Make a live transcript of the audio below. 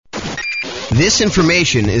This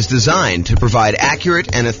information is designed to provide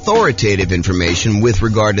accurate and authoritative information with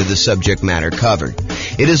regard to the subject matter covered.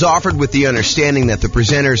 It is offered with the understanding that the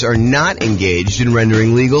presenters are not engaged in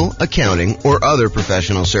rendering legal, accounting, or other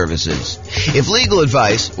professional services. If legal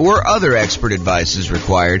advice or other expert advice is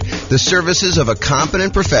required, the services of a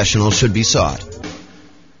competent professional should be sought.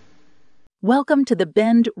 Welcome to the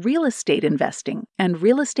Bend Real Estate Investing and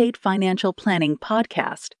Real Estate Financial Planning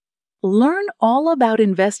podcast. Learn all about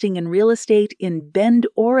investing in real estate in Bend,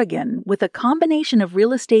 Oregon, with a combination of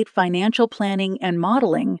real estate financial planning and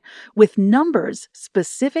modeling with numbers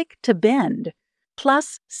specific to Bend,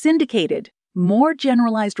 plus syndicated, more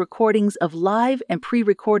generalized recordings of live and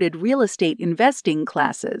pre-recorded real estate investing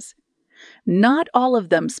classes. Not all of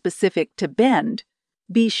them specific to Bend.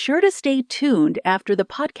 Be sure to stay tuned after the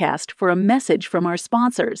podcast for a message from our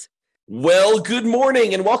sponsors. Well, good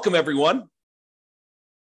morning and welcome, everyone.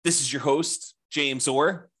 This is your host, James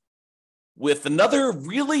Orr, with another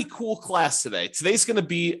really cool class today. Today's going to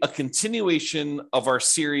be a continuation of our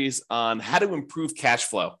series on how to improve cash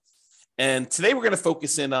flow. And today we're going to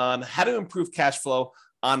focus in on how to improve cash flow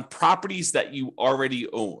on properties that you already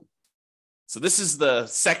own. So this is the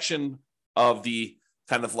section of the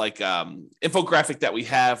kind of like infographic that we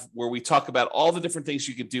have where we talk about all the different things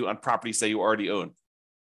you could do on properties that you already own.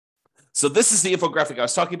 So this is the infographic I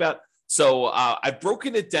was talking about. So I've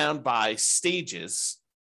broken it down by stages,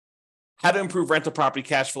 how to improve rental property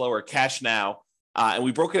cash flow or cash now. And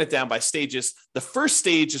we've broken it down by stages. The first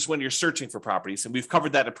stage is when you're searching for properties. And we've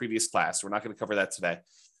covered that in a previous class. We're not going to cover that today.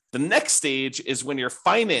 The next stage is when you're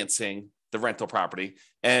financing the rental property.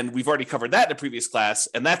 And we've already covered that in a previous class.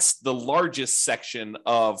 And that's the largest section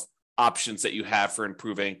of options that you have for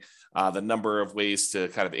improving the number of ways to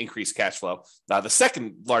kind of increase cash flow. The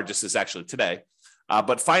second largest is actually today.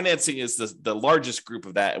 But financing is the largest group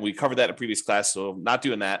of that. And we covered that in a previous class, so I'm not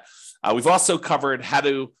doing that. We've also covered how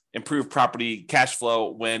to improve property cash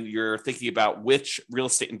flow when you're thinking about which real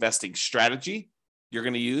estate investing strategy you're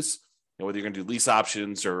going to use, whether you're going to do lease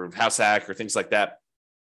options or house hack or things like that.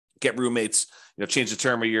 Get roommates, change the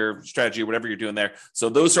term of your strategy or whatever you're doing there. So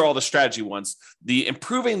those are all the strategy ones. The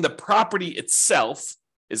improving the property itself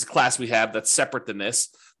is a class we have that's separate than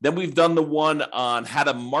this. Then we've done the one on how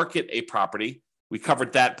to market a property. We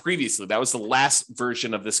covered that previously. That was the last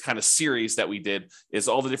version of this kind of series that we did, is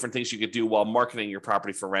all the different things you could do while marketing your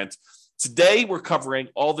property for rent. Today, we're covering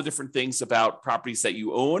all the different things about properties that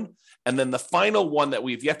you own. And then the final one that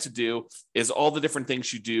we've yet to do is all the different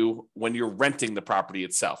things you do when you're renting the property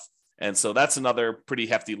itself. And so that's another pretty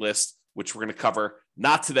hefty list, which we're going to cover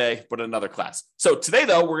not today, but in another class. So today,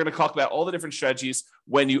 though, we're going to talk about all the different strategies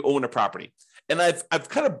when you own a property. And I've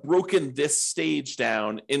kind of broken this stage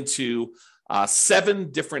down into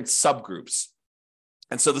 7 different subgroups.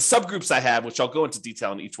 And so the subgroups I have, which I'll go into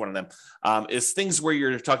detail in each one of them, is things where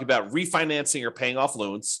you're talking about refinancing or paying off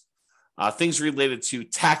loans, things related to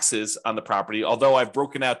taxes on the property, although I've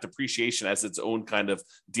broken out depreciation as its own kind of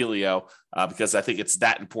dealio because I think it's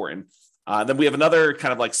that important. Then we have another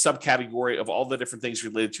kind of like subcategory of all the different things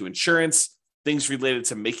related to insurance, things related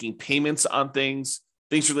to making payments on things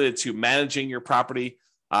related to managing your property,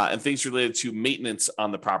 and things related to maintenance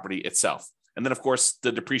on the property itself. And then, of course,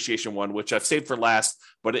 the depreciation one, which I've saved for last,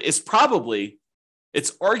 but it's arguably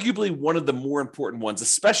one of the more important ones,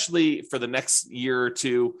 especially for the next year or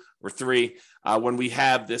 2 or 3, when we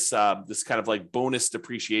have this kind of like bonus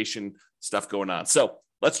depreciation stuff going on. So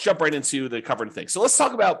let's jump right into the covered things. So let's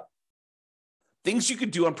talk about things you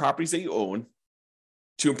could do on properties that you own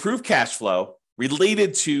to improve cash flow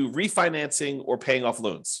related to refinancing or paying off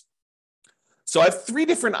loans. So I have 3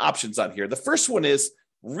 different options on here. The first one is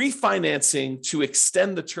refinancing to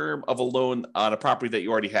extend the term of a loan on a property that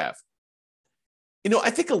you already have.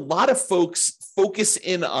 I think a lot of folks focus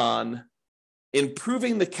in on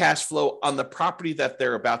improving the cash flow on the property that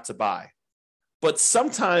they're about to buy. But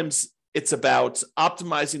sometimes it's about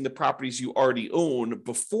optimizing the properties you already own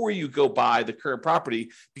before you go buy the current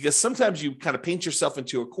property, because sometimes you kind of paint yourself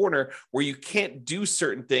into a corner where you can't do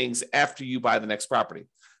certain things after you buy the next property.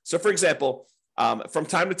 So, for example, from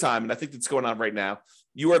time to time, and I think that's going on right now,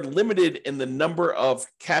 you are limited in the number of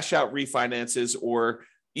cash out refinances or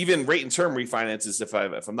even rate and term refinances,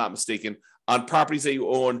 if I'm not mistaken, on properties that you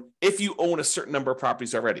own, if you own a certain number of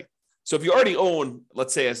properties already. So if you already own,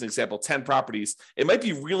 let's say as an example, 10 properties, it might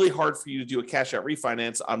be really hard for you to do a cash out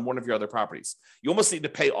refinance on one of your other properties. You almost need to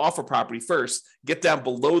pay off a property first, get down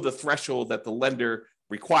below the threshold that the lender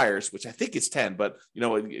requires, which I think is 10, but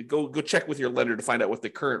go check with your lender to find out what the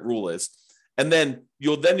current rule is. And then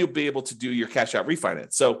you'll be able to do your cash out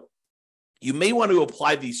refinance. So you may want to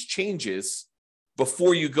apply these changes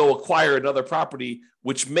before you go acquire another property,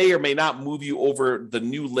 which may or may not move you over the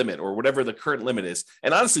new limit or whatever the current limit is.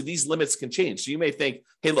 And honestly, these limits can change. So you may think,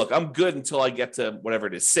 hey, look, I'm good until I get to whatever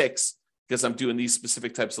it is, 6, because I'm doing these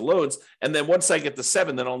specific types of loans. And then once I get to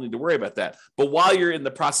 7, then I'll need to worry about that. But while you're in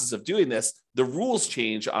the process of doing this, the rules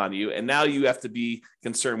change on you. And now you have to be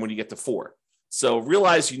concerned when you get to 4. So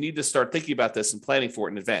realize you need to start thinking about this and planning for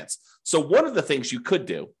it in advance. So one of the things you could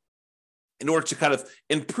do in order to kind of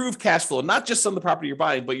improve cash flow, not just on the property you're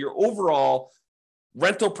buying, but your overall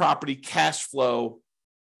rental property cash flow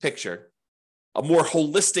picture, a more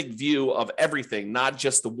holistic view of everything, not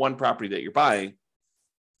just the one property that you're buying,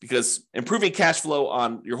 because improving cash flow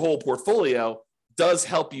on your whole portfolio does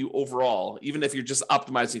help you overall, even if you're just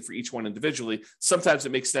optimizing for each one individually. Sometimes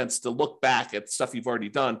it makes sense to look back at stuff you've already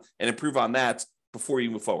done and improve on that before you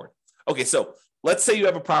move forward. Okay, so let's say you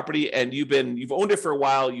have a property and you've owned it for a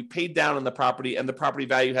while, you paid down on the property and the property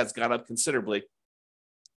value has gone up considerably.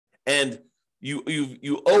 And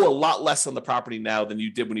you owe a lot less on the property now than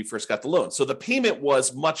you did when you first got the loan. So the payment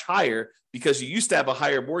was much higher because you used to have a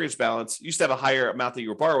higher mortgage balance, you used to have a higher amount that you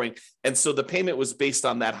were borrowing. And so the payment was based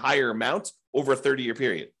on that higher amount over a 30-year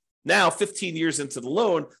period. Now, 15 years into the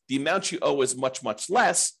loan, the amount you owe is much, much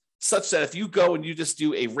less, such that if you go and you just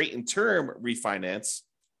do a rate and term refinance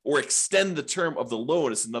or extend the term of the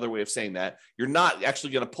loan, is another way of saying that, you're not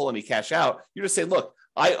actually going to pull any cash out. You're just saying, look,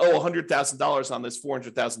 I owe $100,000 on this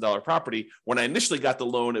 $400,000 property. When I initially got the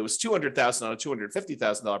loan, it was $200,000 on a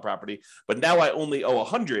 $250,000 property, but now I only owe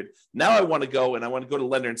 $100,000. Now I want to go to the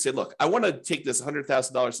lender and say, look, I want to take this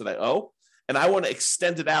 $100,000 that I owe, and I want to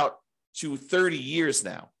extend it out to 30 years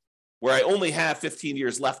now, where I only have 15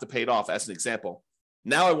 years left to pay it off, as an example.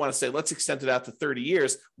 Now I want to say, let's extend it out to 30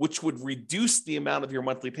 years, which would reduce the amount of your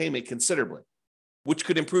monthly payment considerably, which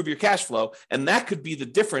could improve your cash flow. And that could be the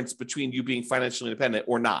difference between you being financially independent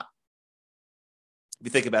or not. If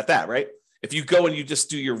you think about that, right? If you go and you just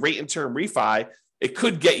do your rate and term refi, it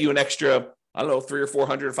could get you an extra, I don't know, $300 or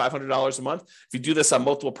 $400 or $500 a month. If you do this on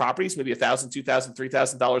multiple properties, maybe $1,000, $2,000,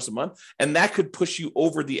 $3,000 a month, and that could push you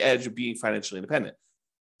over the edge of being financially independent.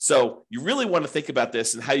 So you really want to think about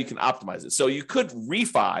this and how you can optimize it. So you could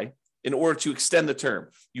refi in order to extend the term.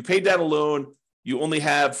 You paid down a loan, you only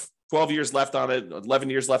have 12 years left on it, 11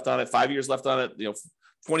 years left on it, 5 years left on it,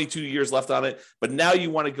 22 years left on it. But now you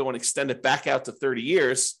want to go and extend it back out to 30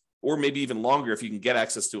 years, or maybe even longer if you can get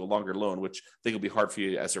access to a longer loan, which I think will be hard for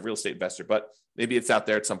you as a real estate investor, but maybe it's out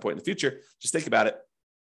there at some point in the future. Just think about it.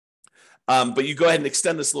 But you go ahead and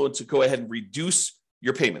extend this loan to go ahead and reduce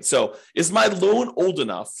your payment. So is my loan old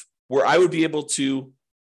enough where I would be able to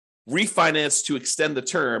refinance to extend the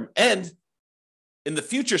term? And in the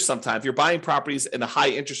future, sometime, if you're buying properties in a high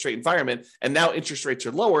interest rate environment and now interest rates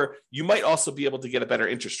are lower, you might also be able to get a better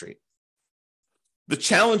interest rate. The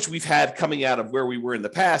challenge we've had coming out of where we were in the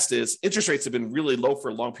past is interest rates have been really low for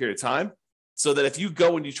a long period of time. So that if you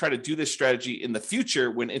go and you try to do this strategy in the future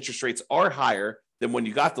when interest rates are higher than when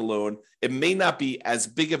you got the loan, it may not be as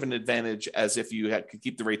big of an advantage as if you could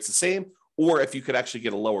keep the rates the same, or if you could actually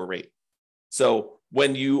get a lower rate. So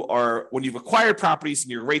when you've acquired properties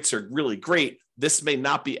and your rates are really great, this may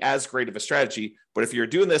not be as great of a strategy. But if you're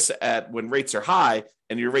doing this when rates are high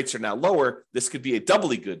and your rates are now lower, this could be a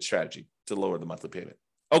doubly good strategy to lower the monthly payment.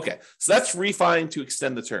 Okay, so that's refi to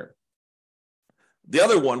extend the term. The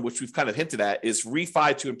other one, which we've kind of hinted at, is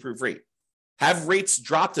refi to improve rate. Have rates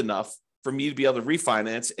dropped enough for me to be able to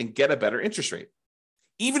refinance and get a better interest rate?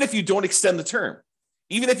 Even if you don't extend the term,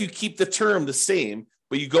 even if you keep the term the same,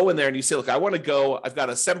 but you go in there and you say, look, I want to go, I've got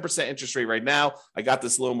a 7% interest rate right now. I got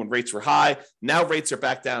this loan when rates were high. Now rates are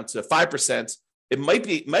back down to 5%. It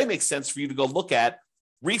might make sense for you to go look at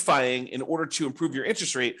refining in order to improve your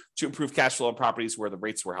interest rate, to improve cash flow on properties where the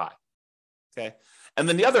rates were high. Okay. And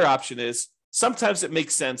then the other option is sometimes it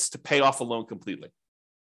makes sense to pay off a loan completely.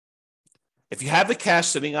 If you have the cash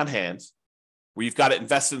sitting on hand where you've got it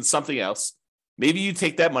invested in something else, maybe you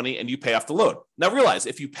take that money and you pay off the loan. Now realize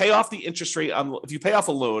if you pay off the interest rate if you pay off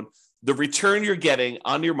a loan, the return you're getting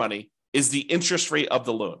on your money is the interest rate of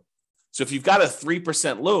the loan. So if you've got a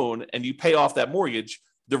 3% loan and you pay off that mortgage,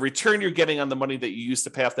 the return you're getting on the money that you use to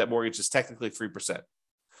pay off that mortgage is technically 3%.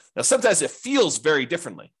 Now, sometimes it feels very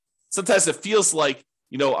differently. Sometimes it feels like,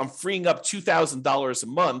 I'm freeing up $2,000 a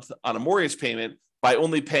month on a mortgage payment by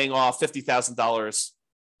only paying off $50,000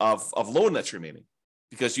 of loan that's remaining,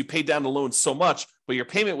 because you paid down the loan so much, but your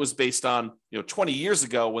payment was based on 20 years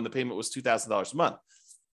ago when the payment was $2,000 a month.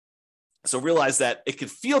 So realize that it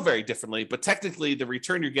could feel very differently, but technically the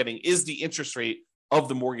return you're getting is the interest rate of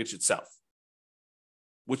the mortgage itself,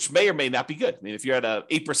 which may or may not be good. I mean, if you're at an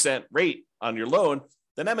 8% rate on your loan,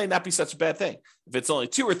 then that may not be such a bad thing. If it's only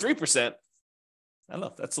 2 or 3%, I don't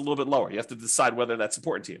know. That's a little bit lower. You have to decide whether that's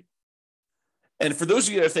important to you. And for those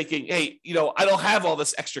of you that are thinking, hey, I don't have all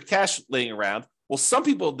this extra cash laying around. Well, some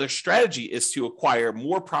people, their strategy is to acquire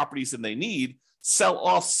more properties than they need, sell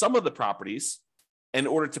off some of the properties in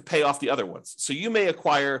order to pay off the other ones. So you may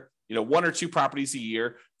acquire, 1 or 2 properties a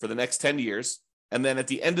year for the next 10 years. And then at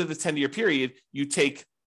the end of the 10-year period, you take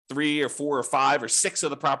 3 or 4 or 5 or 6 of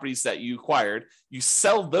the properties that you acquired, you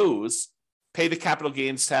sell those, pay the capital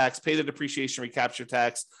gains tax, pay the depreciation recapture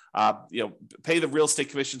tax, pay the real estate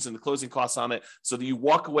commissions and the closing costs on it, so that you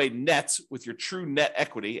walk away net with your true net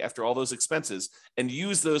equity after all those expenses, and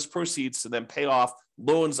use those proceeds to then pay off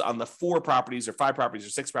loans on the 4 properties or 5 properties or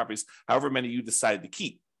 6 properties, however many you decided to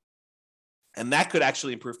keep. And that could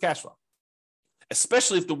actually improve cash flow,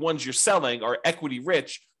 especially if the ones you're selling are equity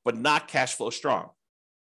rich, but not cash flow strong.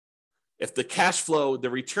 If the cash flow, the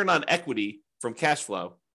return on equity from cash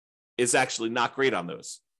flow is actually not great on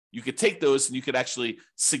those, you could take those and you could actually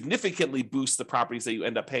significantly boost the properties that you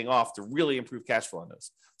end up paying off to really improve cash flow on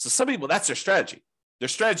those. So some people, that's their strategy. Their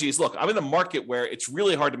strategy is, look, I'm in a market where it's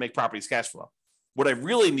really hard to make properties cash flow. What I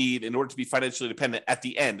really need in order to be financially independent at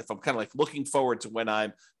the end, if I'm kind of like looking forward to when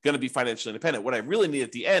I'm going to be financially independent, what I really need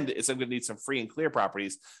at the end is I'm going to need some free and clear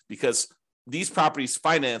properties, because these properties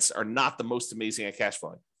financed are not the most amazing at cash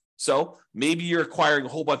flowing. So maybe you're acquiring a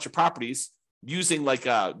whole bunch of properties using like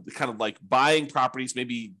kind of like buying properties,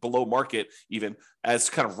 maybe below market even, as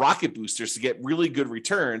kind of rocket boosters to get really good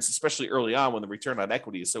returns, especially early on when the return on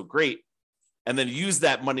equity is so great, and then use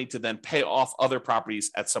that money to then pay off other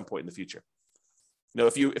properties at some point in the future.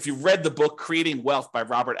 If you read the book Creating Wealth by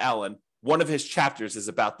Robert Allen, one of his chapters is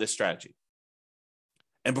about this strategy.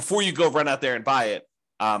 And before you go run out there and buy it,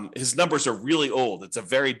 his numbers are really old. It's a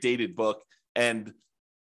very dated book, and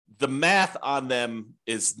the math on them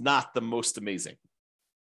is not the most amazing.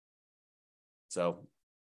 So,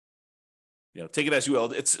 take it as you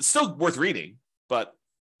will. It's still worth reading, but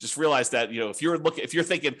just realize that, if you're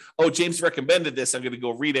thinking, oh, James recommended this, I'm going to go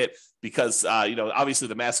read it because, obviously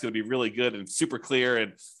the math's going to be really good and super clear,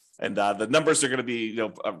 and the numbers are going to be,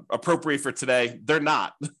 appropriate for today. They're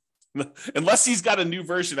not. Unless he's got a new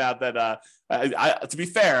version out that, to be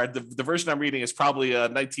fair, the version I'm reading is probably a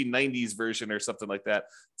 1990s version or something like that.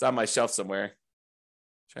 It's on my shelf somewhere.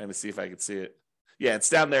 Trying to see if I can see it. Yeah, it's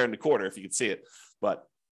down there in the corner if you can see it. But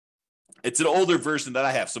it's an older version that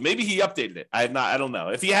I have. So maybe he updated it. I don't know.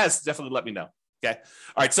 If he has, definitely let me know. Okay.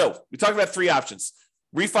 All right. So we talked about 3 options.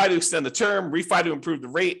 Refi to extend the term, refi to improve the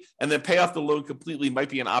rate, and then pay off the loan completely might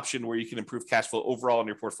be an option where you can improve cash flow overall in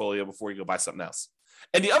your portfolio before you go buy something else.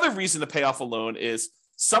 And the other reason to pay off a loan is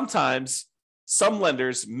sometimes some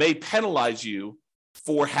lenders may penalize you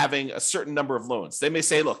for having a certain number of loans. They may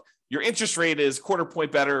say, look, your interest rate is 1/4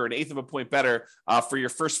 point better or 1/8 of a point better for your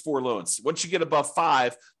first 4 loans. Once you get above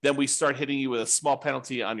 5, then we start hitting you with a small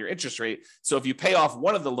penalty on your interest rate. So if you pay off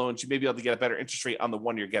one of the loans, you may be able to get a better interest rate on the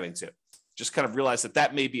one you're getting to. Just kind of realize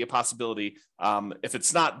that may be a possibility. If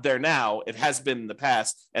it's not there now, it has been in the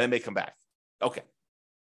past, and it may come back. Okay.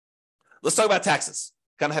 Let's talk about taxes.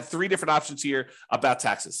 Kind of have 3 different options here about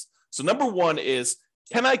taxes. So number 1 is,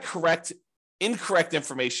 can I correct incorrect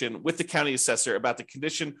information with the county assessor about the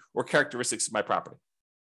condition or characteristics of my property?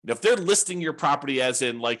 If they're listing your property as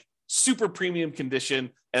in like super premium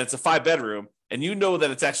condition and it's a 5-bedroom, and you know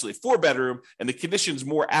that it's actually a 4-bedroom and the condition's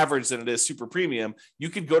more average than it is super premium, you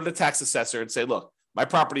could go to the tax assessor and say, look, my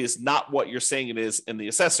property is not what you're saying it is in the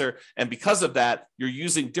assessor. And because of that, you're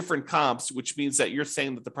using different comps, which means that you're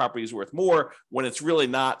saying that the property is worth more when it's really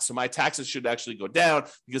not. So my taxes should actually go down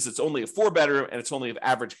because it's only a 4-bedroom and it's only of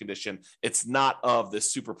average condition. It's not of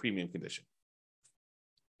this super premium condition.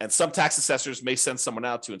 And some tax assessors may send someone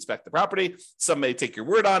out to inspect the property. Some may take your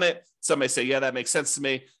word on it. Some may say, yeah, that makes sense to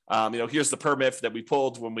me. Here's the permit that we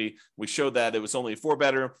pulled when we showed that it was only a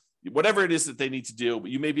 4-bedroom. Whatever it is that they need to do,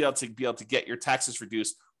 but you may be able to get your taxes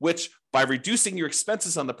reduced, which by reducing your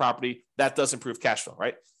expenses on the property, that does improve cash flow,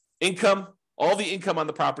 right? Income, all the income on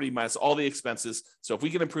the property minus all the expenses. So if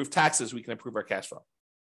we can improve taxes, we can improve our cash flow.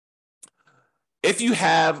 If you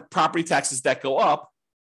have property taxes that go up,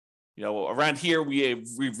 around here, we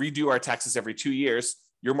redo our taxes every 2 years.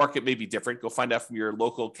 Your market may be different. Go find out from your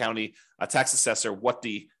local county tax assessor what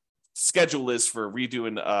the schedule is for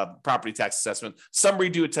redoing property tax assessment. Some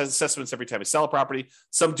redo assessments every time you sell a property.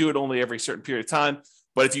 Some do it only every certain period of time.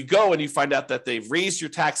 But if you go and you find out that they've raised your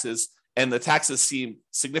taxes and the taxes seem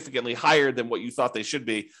significantly higher than what you thought they should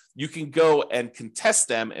be, you can go and contest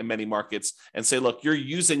them in many markets and say, look, you're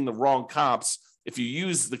using the wrong comps. If you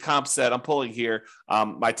use the comps that I'm pulling here,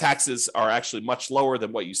 my taxes are actually much lower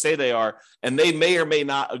than what you say they are. And they may or may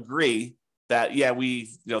not agree that,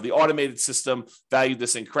 the automated system valued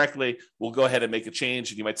this incorrectly. We'll go ahead and make a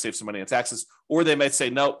change and you might save some money on taxes. Or they might say,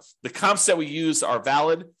 no, the comps that we use are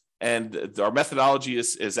valid and our methodology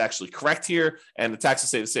is actually correct here and the taxes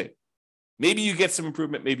stay the same. Maybe you get some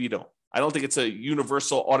improvement, maybe you don't. I don't think it's a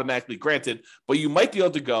universal automatically granted, but you might be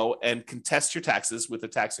able to go and contest your taxes with a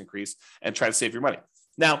tax increase and try to save your money.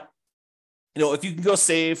 Now, if you can go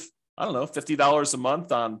save, $50 a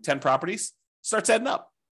month on 10 properties, starts adding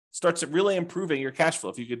up, starts really improving your cash flow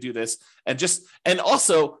if you could do this. And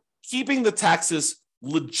also keeping the taxes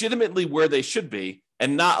legitimately where they should be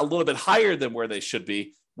and not a little bit higher than where they should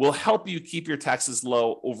be will help you keep your taxes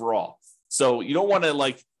low overall. So you don't want to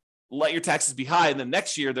let your taxes be high and then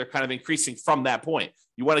next year they're kind of increasing from that point.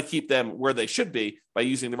 You want to keep them where they should be by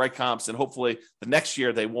using the right comps, and hopefully the next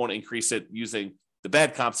year they won't increase it using the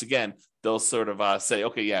bad comps again. They'll sort of say,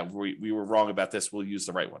 okay, yeah, we were wrong about this. We'll use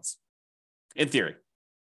the right ones, in theory.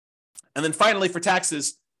 And then finally, for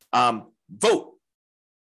taxes, vote.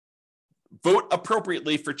 Vote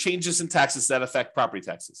appropriately for changes in taxes that affect property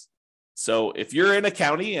taxes. So if you're in a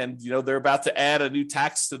county and they're about to add a new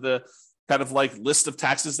tax to the kind of list of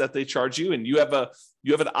taxes that they charge you, and you have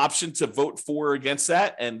an option to vote for or against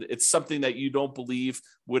that, and it's something that you don't believe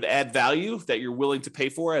would add value that you're willing to pay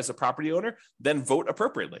for as a property owner, then vote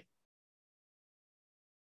appropriately.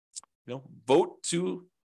 Vote to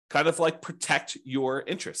kind of protect your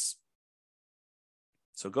interests.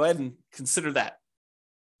 So go ahead and consider that.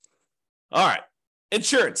 All right,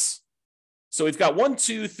 insurance. So we've got 1,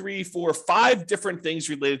 2, 3, 4, 5 different things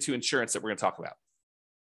related to insurance that we're going to talk about.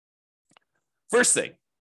 First thing,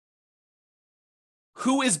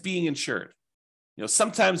 who is being insured?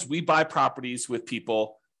 Sometimes we buy properties with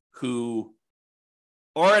people who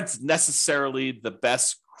aren't necessarily the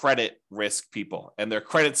best credit risk people, and their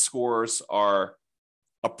credit scores are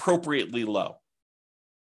appropriately low.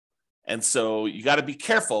 And so you got to be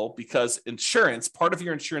careful because insurance, part of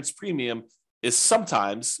your insurance premium is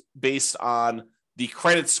sometimes based on the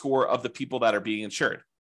credit score of the people that are being insured.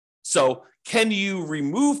 So can you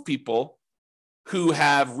remove people who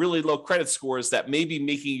have really low credit scores that may be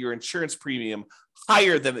making your insurance premium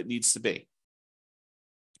higher than it needs to be?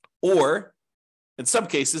 Or in some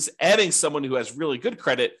cases, adding someone who has really good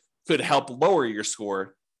credit could help lower your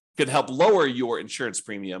score, could help lower your insurance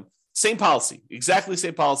premium. Same policy, exactly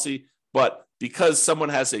same policy, but because someone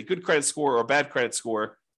has a good credit score or a bad credit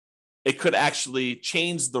score, it could actually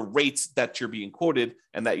change the rates that you're being quoted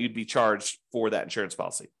and that you'd be charged for that insurance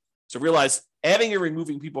policy. So realize adding or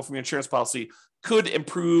removing people from your insurance policy could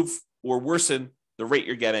improve or worsen the rate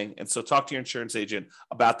you're getting. And so talk to your insurance agent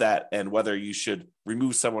about that and whether you should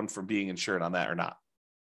remove someone from being insured on that or not.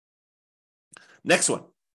 Next one,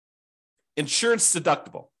 insurance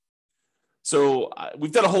deductible. So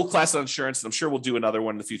we've done a whole class on insurance, and I'm sure we'll do another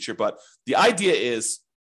one in the future. But the idea is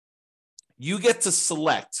you get to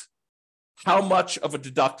select how much of a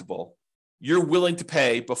deductible you're willing to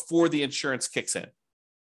pay before the insurance kicks in.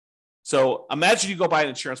 So imagine you go buy an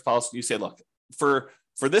insurance policy and you say, look, for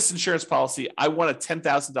this insurance policy, I want a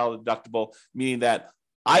 $10,000 deductible, meaning that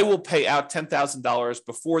I will pay out $10,000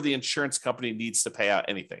 before the insurance company needs to pay out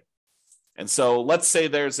anything. And so let's say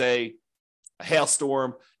there's a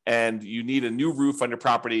hailstorm and you need a new roof on your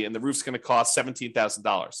property and the roof's going to cost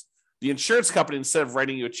 $17,000. The insurance company, instead of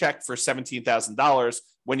writing you a check for $17,000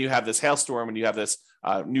 when you have this hailstorm and you have this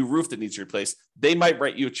new roof that needs replaced, they might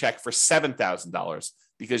write you a check for $7,000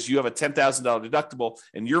 because you have a $10,000 deductible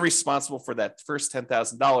and you're responsible for that first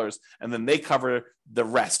 $10,000, and then they cover the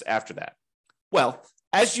rest after that. Well,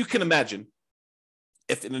 as you can imagine,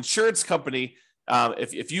 if an insurance company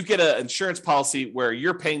if you get an insurance policy where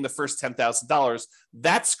you're paying the first $10,000,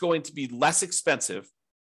 that's going to be less expensive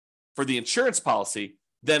for the insurance policy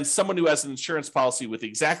than someone who has an insurance policy with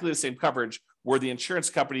exactly the same coverage where the insurance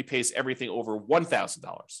company pays everything over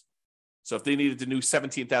 $1,000. So if they needed a new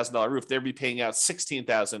 $17,000 roof, they'd be paying out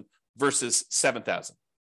 $16,000 versus $7,000.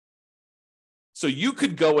 So you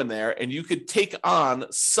could go in there and you could take on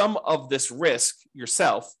some of this risk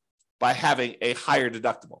yourself by having a higher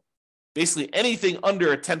deductible. Basically, anything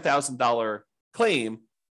under a $10,000 claim,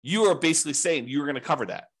 you are basically saying you're going to cover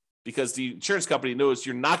that because the insurance company knows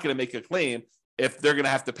you're not going to make a claim if they're going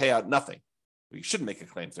to have to pay out nothing. Well, you shouldn't make a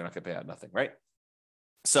claim if they're not going to pay out nothing, right?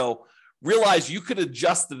 So realize you could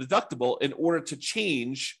adjust the deductible in order to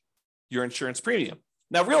change your insurance premium.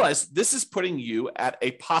 Now realize this is putting you at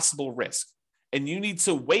a possible risk, and you need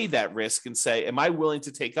to weigh that risk and say, am I willing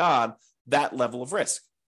to take on that level of risk?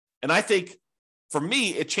 And I think for me,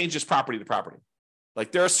 it changes property to property.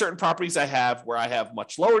 Like there are certain properties I have where I have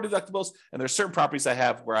much lower deductibles, and there's certain properties I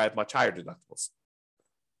have where I have much higher deductibles.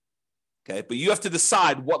 Okay, but you have to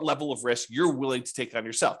decide what level of risk you're willing to take on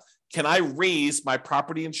yourself. Can I raise my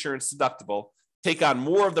property insurance deductible, take on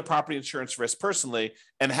more of the property insurance risk personally,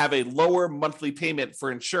 and have a lower monthly payment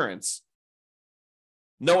for insurance,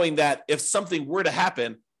 knowing that if something were to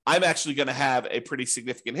happen, I'm actually going to have a pretty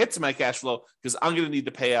significant hit to my cash flow because I'm going to need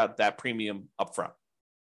to pay out that premium upfront,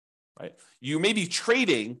 right? You may be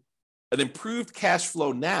trading an improved cash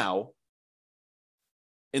flow now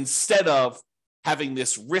instead of having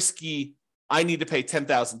this risky, I need to pay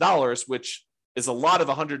 $10,000, which is a lot of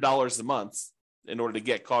 $100 a month in order to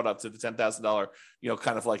get caught up to the $10,000,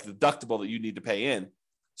 kind of like deductible that you need to pay in.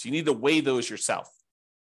 So you need to weigh those yourself.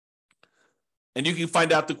 And you can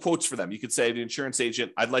find out the quotes for them. You could say to the insurance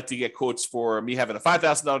agent, I'd like to get quotes for me having a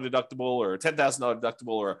 $5,000 deductible or a $10,000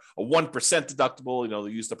 deductible or a 1% deductible.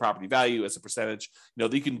 They use the property value as a percentage.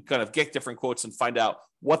 You can kind of get different quotes and find out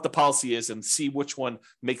what the policy is and see which one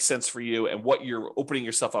makes sense for you and what you're opening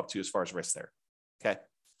yourself up to as far as risk there. Okay.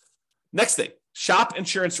 Next thing, shop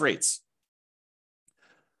insurance rates.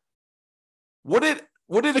 Would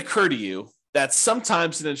it occur to you that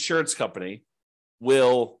sometimes an insurance company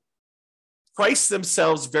will price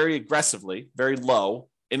themselves very aggressively, very low,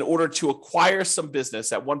 in order to acquire some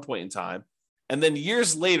business at one point in time, and then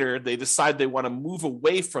years later, they decide they want to move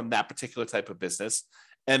away from that particular type of business?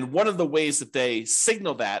 And one of the ways that they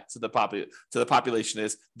signal that to the population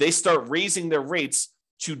is they start raising their rates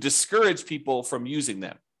to discourage people from using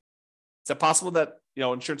them. Is that possible that an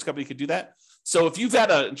insurance company could do that? So if you've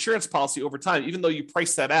had an insurance policy over time, even though you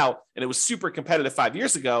priced that out and it was super competitive 5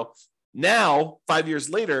 years ago, now 5 years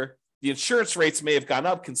later, the insurance rates may have gone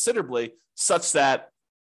up considerably such that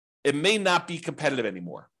it may not be competitive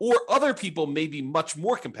anymore, or other people may be much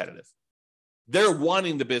more competitive. They're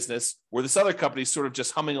wanting the business where this other company is sort of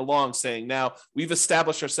just humming along saying, now we've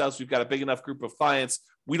established ourselves, we've got a big enough group of clients,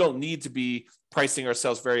 we don't need to be pricing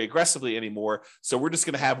ourselves very aggressively anymore. So we're just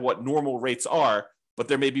going to have what normal rates are, but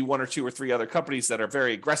there may be one or two or three other companies that are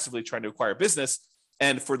very aggressively trying to acquire business.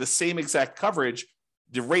 And for the same exact coverage,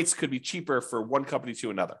 the rates could be cheaper for one company to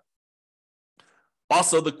another.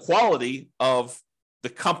 Also, the quality of the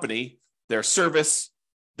company, their service,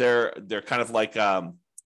 their kind of like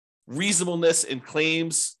reasonableness in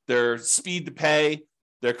claims, their speed to pay,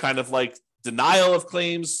 their kind of like denial of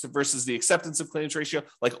claims versus the acceptance of claims ratio.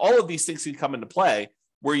 Like all of these things can come into play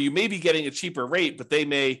where you may be getting a cheaper rate, but they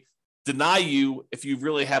may deny you if you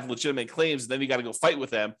really have legitimate claims, and then you got to go fight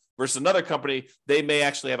with them, versus another company, they may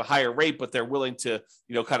actually have a higher rate, but they're willing to,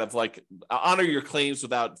 kind of like honor your claims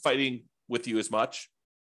without fighting with you as much.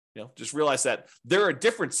 Just realize that there are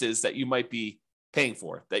differences that you might be paying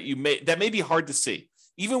for that may be hard to see.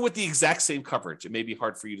 Even with the exact same coverage, it may be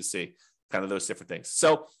hard for you to see kind of those different things.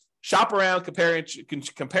 So shop around, compare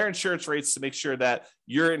insurance rates to make sure that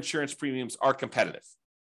your insurance premiums are competitive.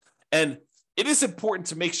 And it is important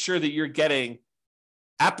to make sure that you're getting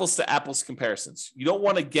apples to apples comparisons. You don't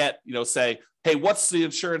want to get, say, hey, what's the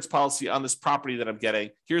insurance policy on this property that I'm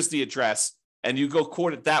getting? Here's the address. And you go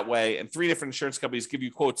quote it that way, and 3 different insurance companies give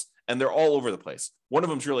you quotes, and they're all over the place. One of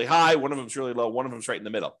them's really high, one of them's really low, one of them's right in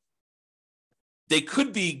the middle. They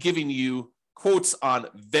could be giving you quotes on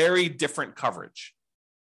very different coverage.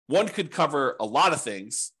 One could cover a lot of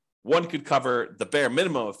things. One could cover the bare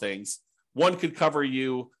minimum of things. One could cover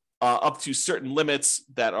you up to certain limits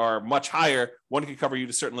that are much higher. One could cover you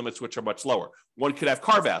to certain limits which are much lower. One could have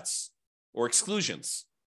carve-outs or exclusions.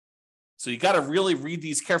 So you got to really read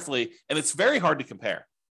these carefully, and it's very hard to compare.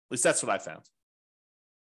 At least that's what I found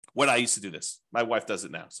when I used to do this. My wife does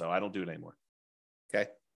it now, so I don't do it anymore.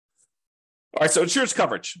 Okay. All right, so insurance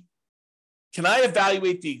coverage. Can I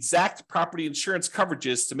evaluate the exact property insurance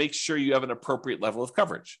coverages to make sure you have an appropriate level of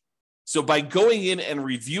coverage? So by going in and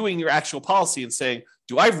reviewing your actual policy and saying,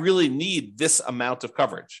 do I really need this amount of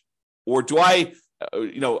coverage? Or do I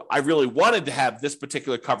really wanted to have this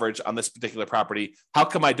particular coverage on this particular property. How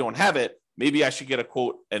come I don't have it? Maybe I should get a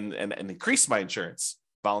quote and increase my insurance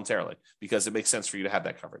voluntarily because it makes sense for you to have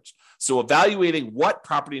that coverage. So evaluating what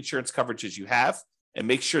property insurance coverages you have and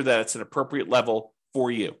make sure that it's an appropriate level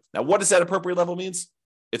for you. Now, what does that appropriate level means?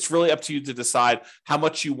 It's really up to you to decide how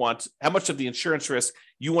much of the insurance risk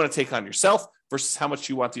you want to take on yourself versus how much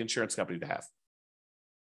you want the insurance company to have.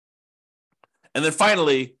 And then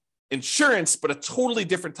finally, insurance, but a totally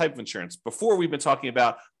different type of insurance. Before, we've been talking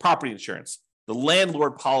about property insurance, the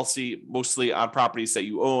landlord policy, mostly on properties that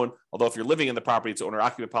you own. Although if you're living in the property, it's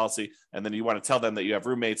owner-occupant policy, and then you want to tell them that you have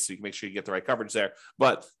roommates so you can make sure you get the right coverage there.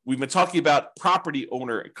 But we've been talking about property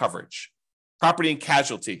owner coverage, property and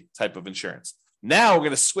casualty type of insurance. Now we're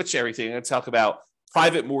going to switch everything. I'm going to talk about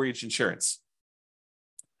private mortgage insurance.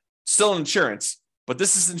 Still insurance, but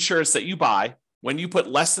this is insurance that you buy when you put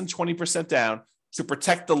less than 20% down to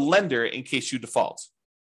protect the lender in case you default.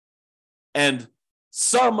 And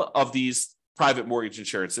some of these private mortgage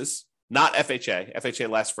insurances, not FHA. FHA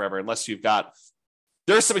lasts forever unless you've got,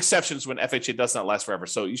 there are some exceptions when FHA does not last forever.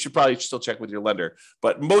 So you should probably still check with your lender.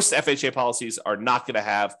 But most FHA policies are not going to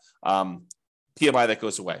have PMI that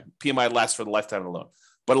goes away. PMI lasts for the lifetime of the loan.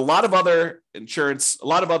 But a lot of other insurance, a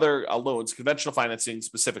lot of other loans, conventional financing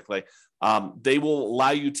specifically, they will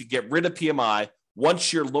allow you to get rid of PMI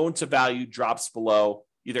once your loan to value drops below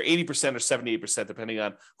either 80% or 78%, depending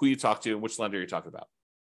on who you talk to and which lender you're talking about.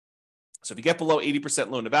 So if you get below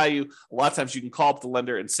 80% loan to value, a lot of times you can call up the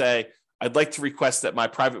lender and say, I'd like to request that my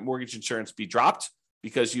private mortgage insurance be dropped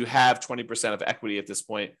because you have 20% of equity at this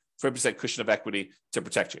point, 20% cushion of equity to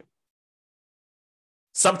protect you.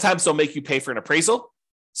 Sometimes they'll make you pay for an appraisal.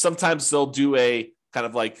 Sometimes they'll do a kind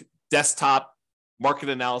of like desktop market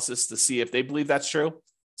analysis to see if they believe that's true.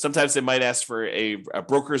 Sometimes they might ask for a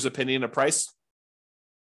broker's opinion of price.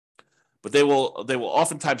 But they will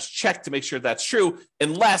oftentimes check to make sure that's true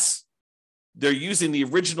unless they're using the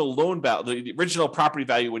original loan value, the original property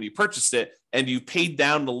value when you purchased it, and you paid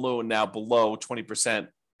down the loan now below 20%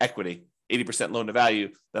 equity, 80% loan to value,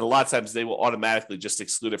 then a lot of times they will automatically just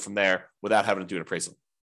exclude it from there without having to do an appraisal.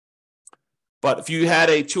 But if you had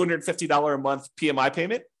a $250 a month PMI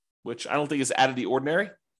payment, which I don't think is out of the ordinary,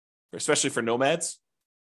 especially for nomads,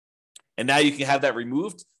 and now you can have that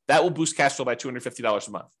removed, that will boost cash flow by $250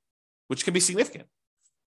 a month, which can be significant.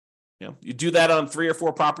 You do that on 3 or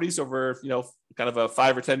 4 properties over, kind of a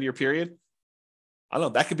 5 or 10 year period. I don't know,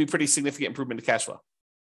 that could be pretty significant improvement to cash flow.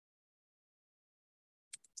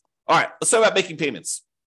 All right, let's talk about making payments.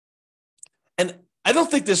 And I don't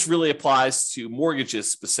think this really applies to mortgages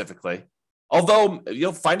specifically, although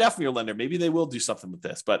you'll find out from your lender, maybe they will do something with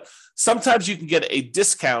this, but sometimes you can get a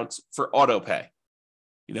discount for auto pay.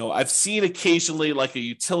 I've seen occasionally like a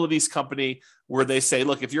utilities company where they say,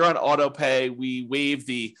 look, if you're on auto pay, we waive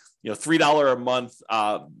the $3 a month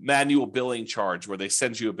manual billing charge where they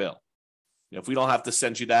send you a bill. If we don't have to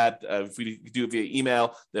send you that, if we do it via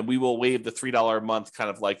email, then we will waive the $3 a month kind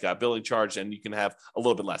of like a billing charge, and you can have a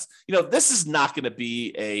little bit less. This is not going to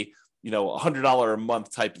be a $100 a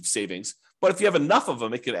month type of savings, but if you have enough of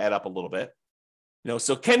them, it could add up a little bit.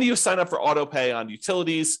 So can you sign up for auto pay on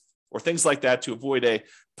utilities or things like that to avoid a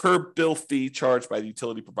per bill fee charged by the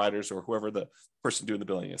utility providers or whoever the person doing the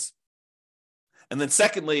billing is? And then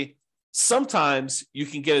secondly, sometimes you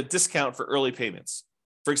can get a discount for early payments.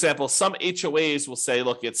 For example, some HOAs will say,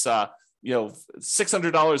 look, it's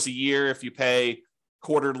 $600 a year if you pay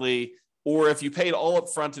quarterly, or if you paid all up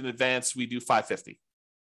front in advance, we do $550.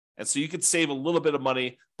 And so you could save a little bit of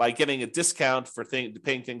money by getting a discount for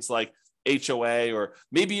paying things like HOA, or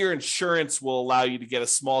maybe your insurance will allow you to get a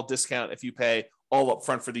small discount if you pay all up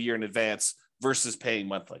front for the year in advance versus paying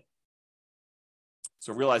monthly.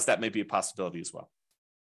 So realize that may be a possibility as well.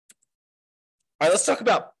 All right, let's talk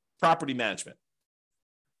about property management.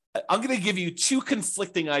 I'm going to give you 2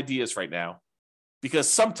 conflicting ideas right now because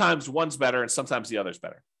sometimes one's better and sometimes the other's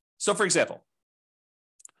better. So for example,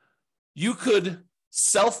 you could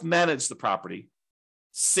self-manage the property,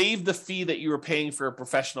 save the fee that you were paying for a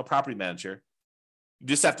professional property manager. You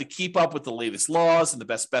just have to keep up with the latest laws and the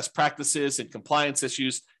best practices and compliance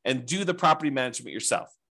issues and do the property management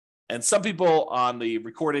yourself. And some people on the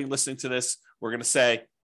recording listening to this were going to say,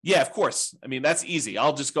 yeah, of course. I mean, that's easy.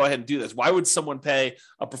 I'll just go ahead and do this. Why would someone pay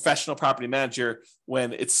a professional property manager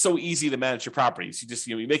when it's so easy to manage your properties? You just,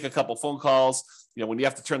 you make a couple phone calls. When you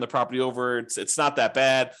have to turn the property over, it's not that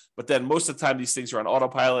bad. But then most of the time, these things are on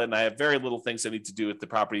autopilot, and I have very little things I need to do with the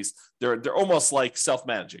properties. They're almost like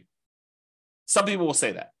self-managing. Some people will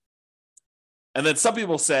say that. And then some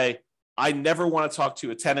people say, I never want to talk to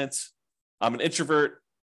a tenant. I'm an introvert.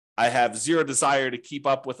 I have zero desire to keep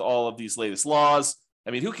up with all of these latest laws.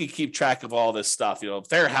 I mean, who can keep track of all this stuff?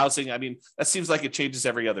 Fair housing. I mean, that seems like it changes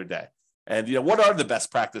every other day. And, what are the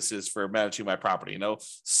best practices for managing my property?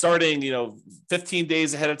 Starting, 15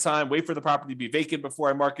 days ahead of time, wait for the property to be vacant before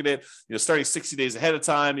I market it, starting 60 days ahead of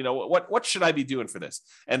time, what should I be doing for this?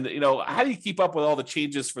 And, how do you keep up with all the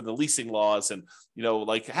changes for the leasing laws? And,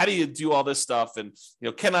 how do you do all this stuff? And,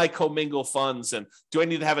 can I commingle funds? And do I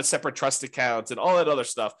need to have a separate trust account and all that other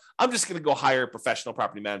stuff? I'm just going to go hire a professional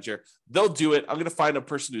property manager. They'll do it. I'm going to find a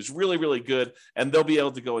person who's really, really good, and they'll be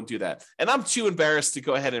able to go and do that. And I'm too embarrassed to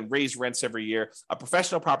go ahead and raise rents every year. A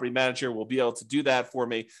professional property manager will be able to do that for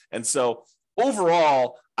me. And so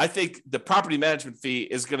overall, I think the property management fee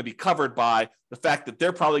is going to be covered by the fact that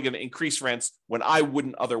they're probably going to increase rents when I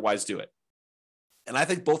wouldn't otherwise do it. And I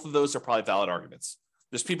think both of those are probably valid arguments.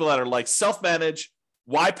 There's people that are like self-manage,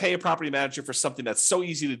 Why pay a property manager for something that's so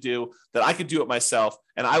easy to do that I could do it myself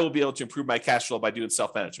and I will be able to improve my cash flow by doing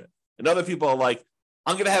self-management? And other people are like,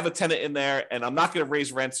 I'm going to have a tenant in there and I'm not going to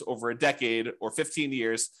raise rents over a decade or 15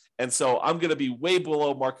 years. And so I'm going to be way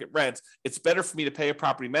below market rent. It's better for me to pay a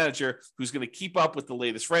property manager who's going to keep up with the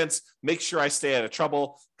latest rents, make sure I stay out of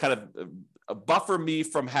trouble, kind of buffer me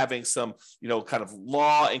from having some, kind of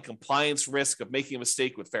law and compliance risk of making a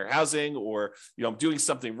mistake with fair housing, or, I'm doing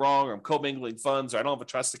something wrong, or I'm commingling funds, or I don't have a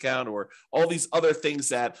trust account, or all these other things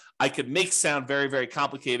that I could make sound very, very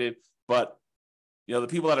complicated. But, the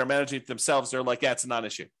people that are managing it themselves, they're like, yeah, it's a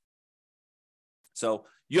non-issue. So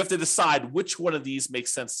you have to decide which one of these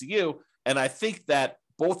makes sense to you. And I think that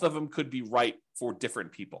both of them could be right for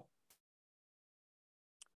different people.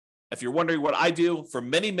 If you're wondering what I do, for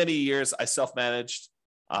many, many years, I self-managed.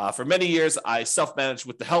 For many years, I self-managed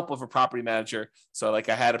with the help of a property manager. So I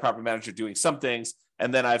had a property manager doing some things,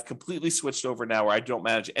 and then I've completely switched over now where I don't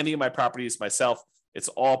manage any of my properties myself. It's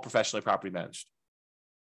all professionally property managed.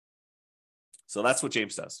 So that's what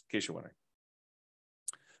James does, in case you're wondering.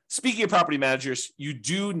 Speaking of property managers, you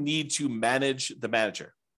do need to manage the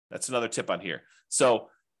manager. That's another tip on here. So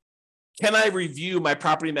can I review my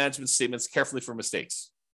property management statements carefully for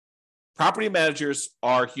mistakes? Property managers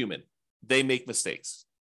are human. They make mistakes.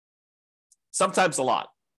 Sometimes a lot,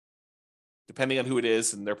 depending on who it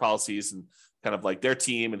is and their policies and kind of like their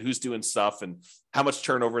team and who's doing stuff and how much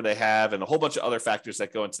turnover they have and a whole bunch of other factors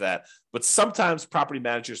that go into that. But sometimes property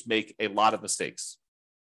managers make a lot of mistakes.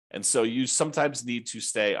 And so you sometimes need to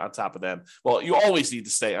stay on top of them. Well, you always need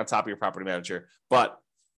to stay on top of your property manager, but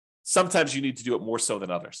sometimes you need to do it more so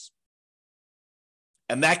than others.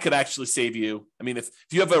 And that could actually save you. I mean, if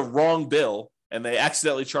you have a wrong bill and they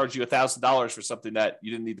accidentally charge you $1,000 for something that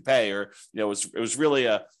you didn't need to pay, or it was really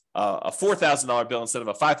a $4,000 bill instead of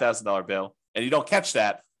a $5,000 bill, and you don't catch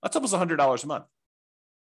that, that's almost $100 a month.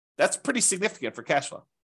 That's pretty significant for cash flow.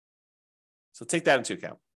 So take that into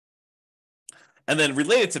account. And then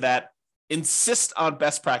related to that, insist on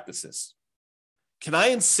best practices. Can I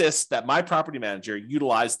insist that my property manager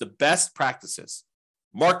utilize the best practices?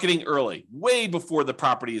 Marketing early, way before the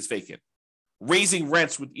property is vacant. Raising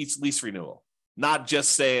rents with each lease renewal. Not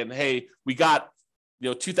just saying, hey, we got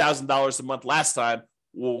 $2,000 a month last time,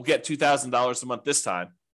 we'll get $2,000 a month this time.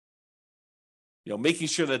 Making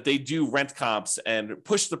sure that they do rent comps and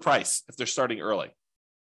push the price if they're starting early.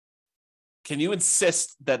 Can you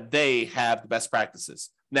insist that they have the best practices?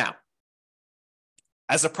 Now,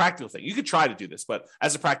 as a practical thing, you could try to do this, but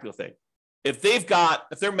as a practical thing, if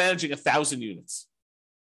they're managing 1,000 units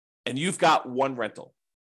and you've got one rental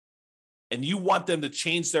and you want them to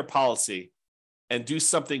change their policy and do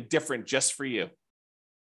something different just for you,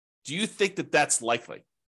 do you think that that's likely?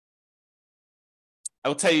 I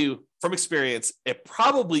will tell you from experience, it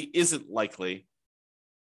probably isn't likely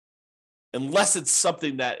unless it's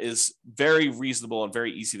something that is very reasonable and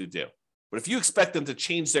very easy to do. But if you expect them to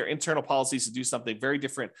change their internal policies to do something very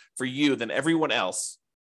different for you than everyone else,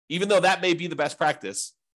 even though that may be the best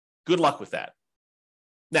practice, good luck with that.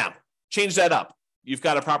 Now, change that up. You've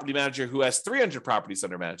got a property manager who has 300 properties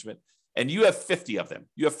under management, and you have 50 of them.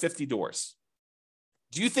 You have 50 doors.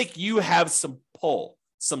 Do you think you have some pull,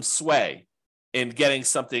 some sway in getting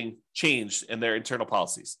something changed in their internal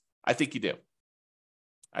policies? I think you do.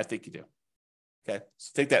 Okay,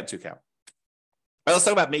 so take that into account. All right, let's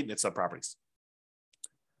talk about maintenance on properties.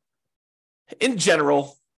 In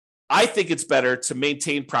general, I think it's better to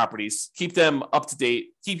maintain properties, keep them up to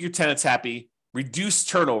date, keep your tenants happy, reduce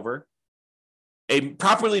turnover. A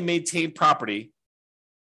properly maintained property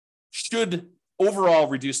should overall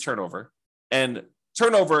reduce turnover, and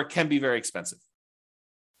turnover can be very expensive.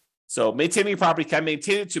 So maintaining your property, can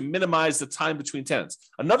maintain it to minimize the time between tenants.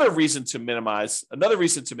 Another reason to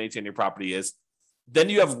maintain your property is then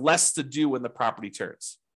you have less to do when the property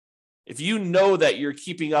turns. If you know that you're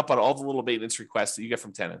keeping up on all the little maintenance requests that you get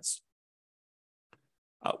from tenants,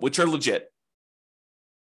 which are legit,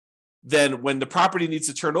 then when the property needs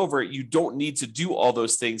to turn over, you don't need to do all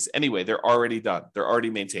those things anyway. They're already done. They're already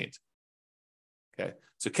maintained. Okay.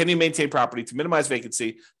 So can you maintain property to minimize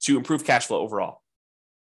vacancy, to improve cash flow overall?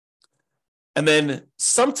 And then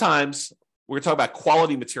sometimes we're going to talk about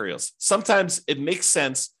quality materials. Sometimes it makes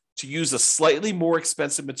sense to use a slightly more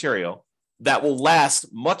expensive material that will last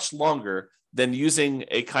much longer than using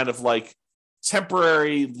a kind of like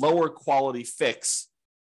temporary lower quality fix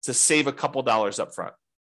to save a couple dollars up front.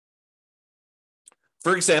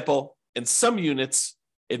 For example, in some units,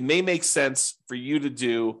 it may make sense for you to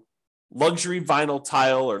do luxury vinyl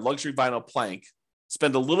tile or luxury vinyl plank,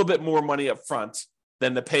 spend a little bit more money up front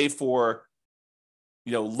than to pay for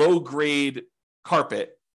low grade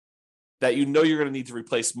carpet that you know you're going to need to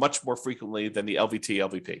replace much more frequently than the LVT,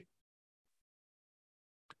 LVP.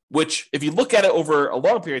 Which, if you look at it over a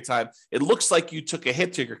long period of time, it looks like you took a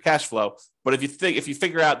hit to your cash flow. But if you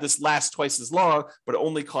figure out this lasts twice as long, but it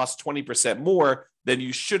only costs 20% more, then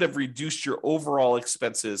you should have reduced your overall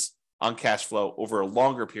expenses on cash flow over a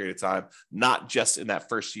longer period of time, not just in that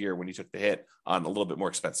first year when you took the hit on a little bit more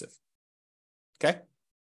expensive. Okay?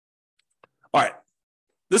 All right.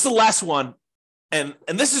 This is the last one. And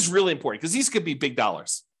this is really important because these could be big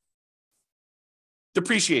dollars.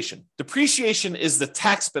 Depreciation. Depreciation is the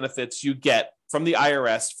tax benefits you get from the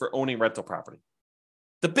IRS for owning rental property.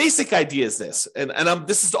 The basic idea is this, and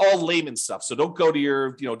this is all layman stuff. So don't go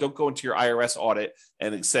to don't go into your IRS audit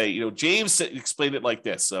and say, James explained it like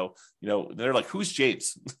this. So, they're like, who's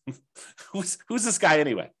James? who's this guy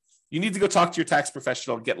anyway? You need to go talk to your tax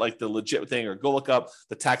professional and get like the legit thing, or go look up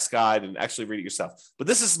the tax guide and actually read it yourself. But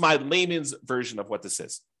this is my layman's version of what this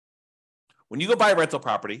is. When you go buy a rental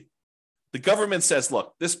property, the government says,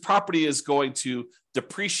 look, this property is going to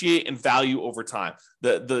depreciate in value over time.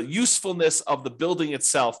 The usefulness of the building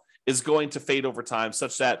itself is going to fade over time,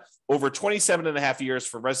 such that over 27 and a half years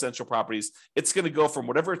for residential properties, it's going to go from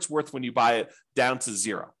whatever it's worth when you buy it down to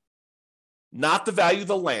zero. Not the value of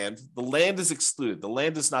the land. The land is excluded. The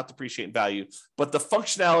land does not depreciate in value, but the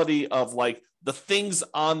functionality of like the things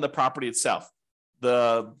on the property itself,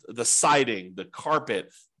 the siding, the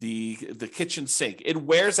carpet, the kitchen sink, it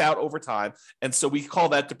wears out over time. And so we call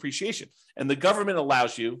that depreciation. And the government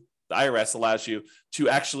allows you, the IRS allows you to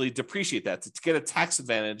actually depreciate that, to get a tax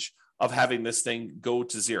advantage of having this thing go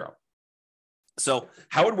to zero. So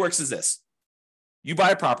how it works is this. You buy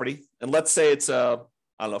a property, and let's say it's a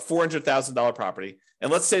 $400,000 property.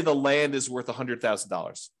 And let's say the land is worth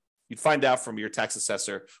 $100,000. You'd find out from your tax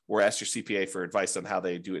assessor or ask your CPA for advice on how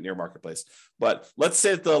they do it in your marketplace. But let's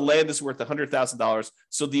say that the land is worth $100,000.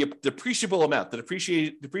 So the depreciable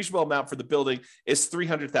amount for the building is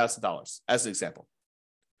 $300,000 as an example.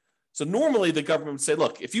 So normally the government would say,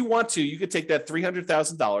 look, if you want to, you could take that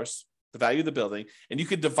 $300,000, the value of the building, and you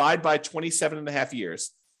could divide by 27 and a half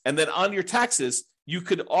years. And then on your taxes, you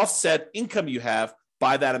could offset income you have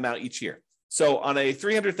by that amount each year. So on a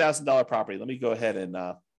 $300,000 property, let me go ahead and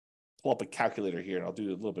pull up a calculator here, and I'll do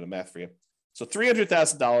a little bit of math for you. So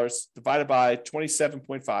 $300,000 divided by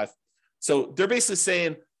 27.5. So they're basically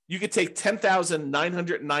saying you could take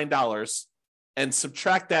 $10,909 and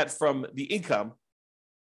subtract that from the income.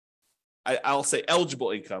 I'll say eligible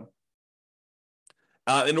income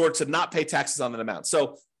in order to not pay taxes on that amount.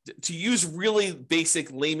 So to use really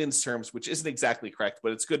basic layman's terms, which isn't exactly correct,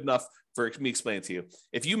 but it's good enough for me to explain it to you.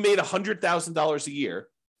 If you made $100,000 a year,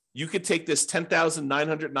 you could take this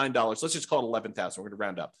 $10,909. Let's just call it $11,000. We're going to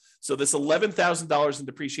round up. So this $11,000 in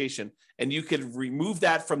depreciation, and you could remove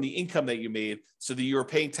that from the income that you made so that you're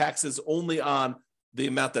paying taxes only on the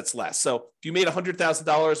amount that's less. So if you made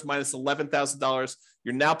 $100,000 minus $11,000,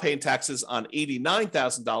 you're now paying taxes on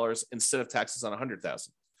 $89,000 instead of taxes on $100,000.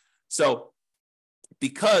 So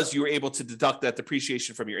because you were able to deduct that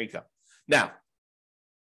depreciation from your income. Now,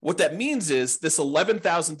 what that means is this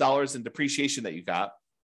 $11,000 in depreciation that you got,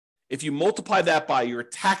 if you multiply that by your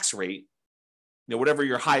tax rate, whatever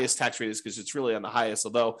your highest tax rate is, because it's really on the highest,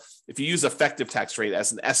 although if you use effective tax rate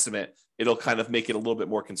as an estimate, it'll kind of make it a little bit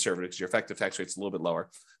more conservative because your effective tax rate is a little bit lower.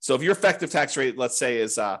 So if your effective tax rate, let's say,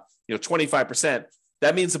 is 25%,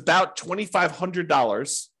 that means about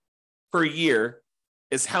 $2,500 per year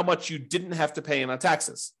is how much you didn't have to pay in on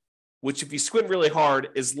taxes, which if you squint really hard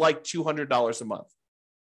is like $200 a month.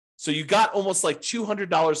 So you got almost like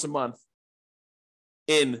 $200 a month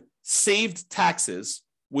in saved taxes,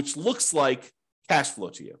 which looks like cash flow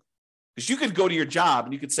to you. Because you could go to your job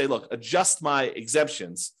and you could say, look, adjust my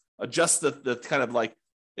exemptions, adjust the kind of like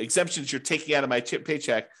exemptions you're taking out of my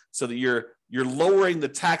paycheck so that you're lowering the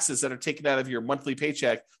taxes that are taken out of your monthly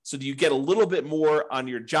paycheck so that you get a little bit more on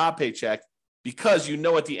your job paycheck, because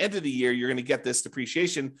at the end of the year, you're going to get this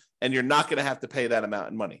depreciation and you're not going to have to pay that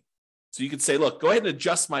amount in money. So you could say, look, go ahead and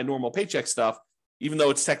adjust my normal paycheck stuff, even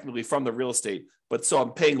though it's technically from the real estate. But so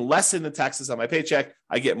I'm paying less in the taxes on my paycheck.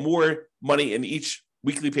 I get more money in each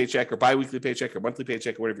weekly paycheck or biweekly paycheck or monthly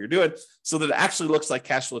paycheck or whatever you're doing, so that it actually looks like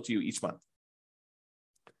cash flow to you each month.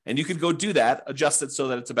 And you could go do that, adjust it so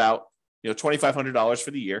that it's about $2,500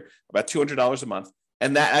 for the year, about $200 a month.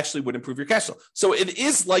 And that actually would improve your cash flow. So it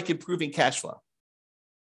is like improving cash flow,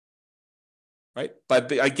 right?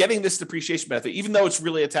 By getting this depreciation benefit, even though it's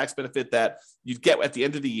really a tax benefit that you'd get at the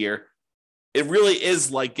end of the year, it really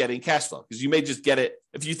is like getting cash flow, because you may just get it.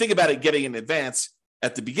 If you think about it, getting in advance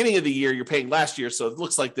at the beginning of the year, you're paying last year. So it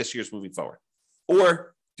looks like this year's moving forward.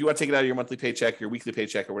 Or if you want to take it out of your monthly paycheck, your weekly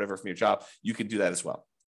paycheck, or whatever from your job, you can do that as well.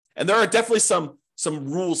 And there are definitely some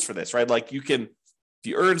rules for this, right? Like if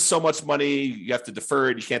you earn so much money, you have to defer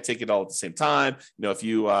it. You can't take it all at the same time. If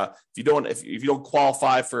you don't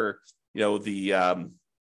qualify for, the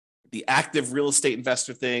active real estate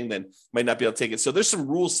investor thing, then you might not be able to take it. So there's some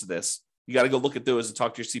rules to this. You got to go look at those and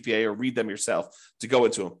talk to your CPA or read them yourself to go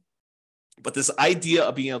into them. But this idea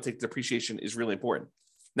of being able to take depreciation is really important.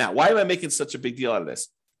 Now, why am I making such a big deal out of this?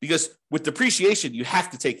 Because with depreciation, you have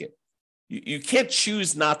to take it. You can't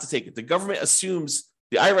choose not to take it. The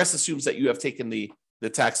IRS assumes that you have taken the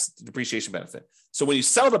tax depreciation benefit. So when you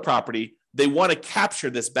sell the property, they want to capture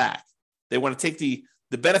this back. They want to take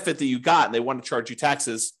the benefit that you got and they want to charge you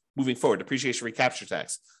taxes moving forward, depreciation recapture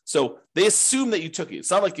tax. So they assume that you took it.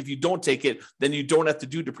 It's not like if you don't take it, then you don't have to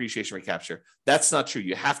do depreciation recapture. That's not true.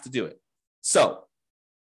 You have to do it. So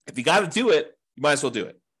if you got to do it, you might as well do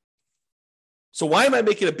it. So why am I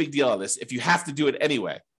making a big deal of this if you have to do it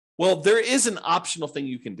anyway? Well, there is an optional thing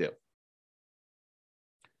you can do.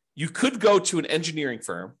 You could go to an engineering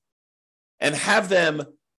firm and have them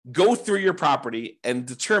go through your property and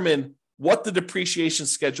determine what the depreciation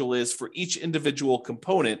schedule is for each individual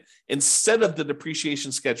component instead of the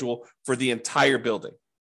depreciation schedule for the entire building.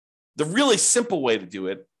 The really simple way to do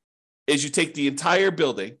it is you take the entire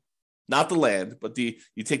building, not the land, but you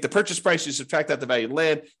take the purchase price, you subtract out the value of the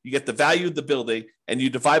land, you get the value of the building, and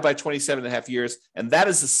you divide by 27 and a half years, and that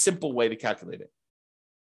is a simple way to calculate it.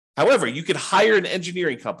 However, you could hire an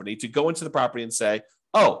engineering company to go into the property and say,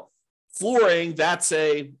 oh, flooring, that's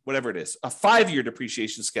a 5-year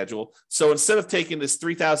depreciation schedule. So instead of taking this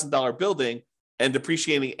 $3,000 building and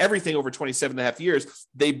depreciating everything over 27 and a half years,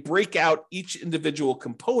 they break out each individual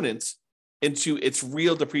component into its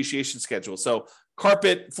real depreciation schedule. So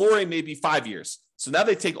flooring may be 5 years. So now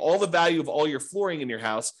they take all the value of all your flooring in your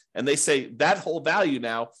house and they say that whole value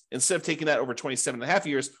now, instead of taking that over 27 and a half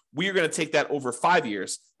years, we're going to take that over 5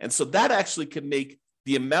 years. And so that actually can make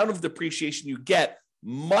the amount of depreciation you get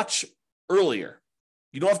much earlier.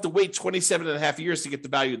 You don't have to wait 27 and a half years to get the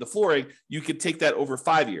value of the flooring. You can take that over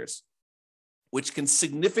 5 years, which can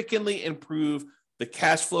significantly improve the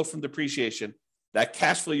cash flow from depreciation, that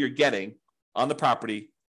cash flow you're getting on the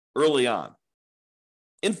property early on.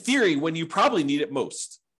 In theory, when you probably need it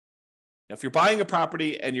most. Now, if you're buying a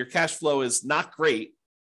property and your cash flow is not great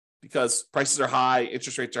because prices are high,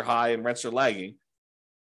 interest rates are high, and rents are lagging,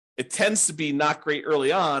 it tends to be not great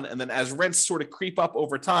early on. And then as rents sort of creep up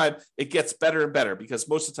over time, it gets better and better because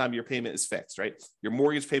most of the time your payment is fixed, right? Your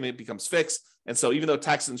mortgage payment becomes fixed. And so even though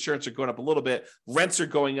tax and insurance are going up a little bit, rents are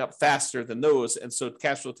going up faster than those. And so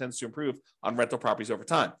cash flow tends to improve on rental properties over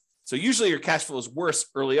time. So usually your cash flow is worse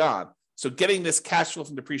early on. So getting this cash flow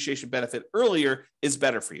from depreciation benefit earlier is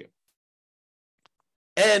better for you.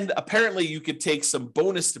 And apparently you could take some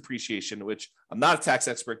bonus depreciation, which I'm not a tax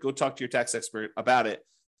expert. Go talk to your tax expert about it.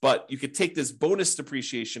 But you could take this bonus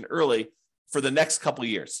depreciation early for the next couple of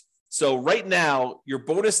years. So right now, your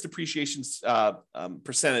bonus depreciation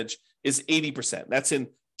percentage is 80%. That's in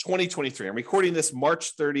 2023. I'm recording this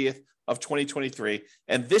March 30th of 2023.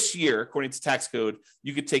 And this year, according to tax code,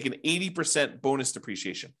 you could take an 80% bonus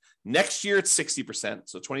depreciation. Next year, it's 60%.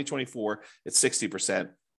 So 2024, it's 60%.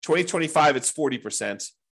 2025, it's 40%.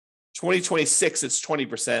 2026, it's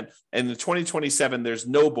 20%. And in 2027, there's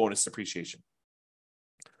no bonus depreciation.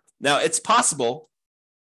 Now, it's possible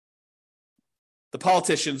the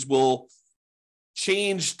politicians will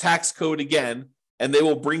change tax code again, and they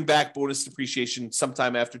will bring back bonus depreciation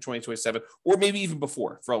sometime after 2027, or maybe even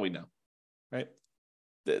before, for all we know, right?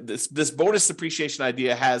 This bonus depreciation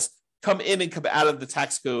idea has come in and come out of the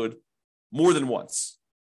tax code more than once.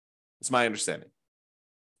 It's my understanding.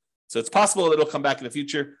 So it's possible that it'll come back in the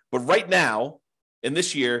future, but right now, in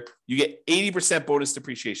this year, you get 80% bonus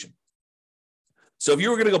depreciation. So if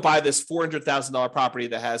you were going to go buy this $400,000 property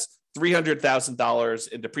that has $300,000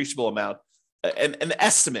 in depreciable amount, an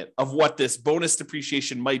estimate of what this bonus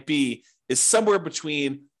depreciation might be is somewhere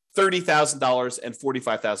between $30,000 and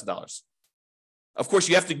 $45,000. Of course,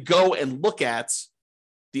 you have to go and look at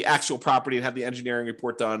the actual property and have the engineering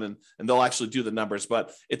report done, and they'll actually do the numbers,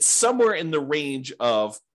 but it's somewhere in the range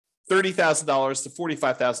of $30,000 to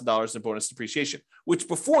 $45,000 in bonus depreciation, which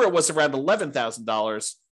before it was around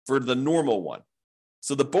 $11,000 for the normal one.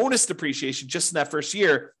 So the bonus depreciation just in that first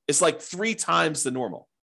year is like 3 times the normal.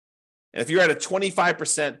 And if you're at a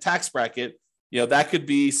 25% tax bracket, that could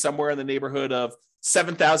be somewhere in the neighborhood of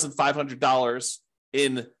 $7,500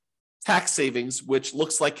 in tax savings, which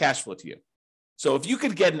looks like cash flow to you. So if you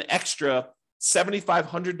could get an extra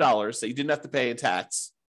 $7,500 that you didn't have to pay in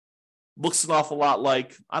tax, looks an awful lot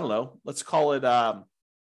like, I don't know, let's call it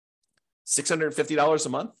 $650 a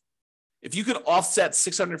month. If you could offset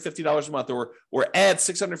 $650 a month or add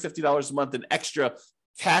 $650 a month in extra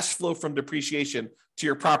cash flow from depreciation to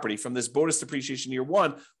your property from this bonus depreciation year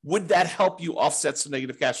one, would that help you offset some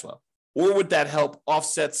negative cash flow? Or would that help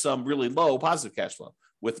offset some really low positive cash flow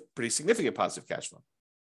with pretty significant positive cash flow?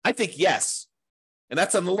 I think yes. And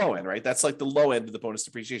that's on the low end, right? That's like the low end of the bonus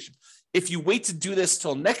depreciation. If you wait to do this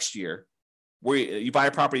till next year, where you buy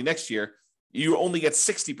a property next year, you only get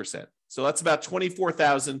 60%. So that's about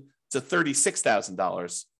 $24,000 to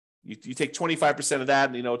 $36,000. You take 25% of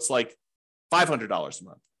that, and it's like $500 a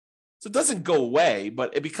month. So it doesn't go away,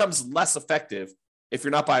 but it becomes less effective if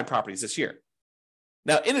you're not buying properties this year.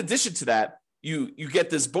 Now, in addition to that, you get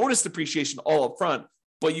this bonus depreciation all up front,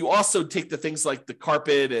 but you also take the things like the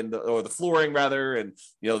carpet or the flooring rather, and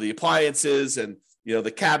the appliances and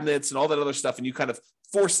the cabinets and all that other stuff, and you kind of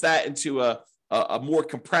force that into a more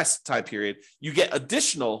compressed time period. You get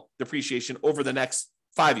additional depreciation over the next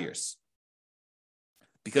 5 years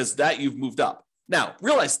because that you've moved up. Now,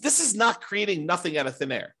 realize this is not creating nothing out of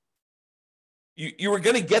thin air. You were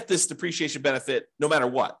going to get this depreciation benefit no matter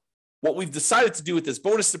what. What we've decided to do with this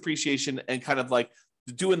bonus depreciation and kind of like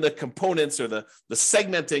doing the components or the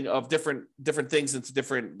segmenting of different things into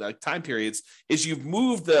different time periods is you've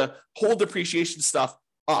moved the whole depreciation stuff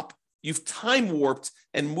up. You've time warped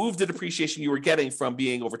and moved the depreciation you were getting from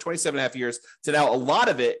being over 27 and a half years to now a lot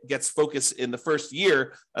of it gets focused in the first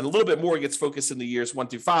year and a little bit more gets focused in the years 1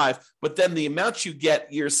 through 5. But then the amount you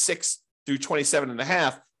get years 6 through 27 and a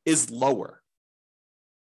half is lower.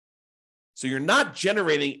 So you're not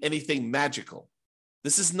generating anything magical.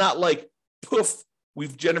 This is not like, poof,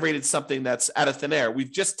 we've generated something that's out of thin air.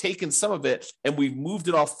 We've just taken some of it and we've moved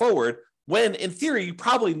it all forward when, in theory, you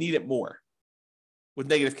probably need it more with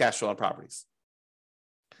negative cash flow on properties.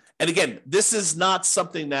 And again, this is not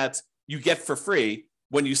something that you get for free.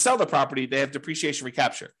 When you sell the property, they have depreciation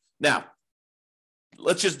recapture. Now,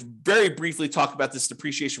 let's just very briefly talk about this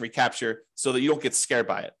depreciation recapture so that you don't get scared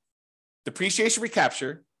by it. Depreciation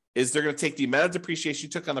recapture is they're going to take the amount of depreciation you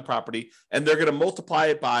took on the property and they're going to multiply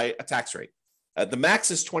it by a tax rate. The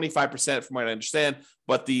max is 25% from what I understand,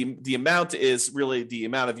 but the amount is really the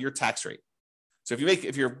amount of your tax rate. So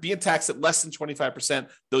if you're being taxed at less than 25%,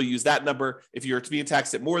 they'll use that number. If you're being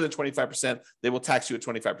taxed at more than 25%, they will tax you at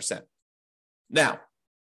 25%. Now,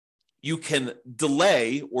 you can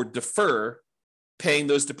delay or defer paying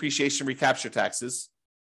those depreciation recapture taxes,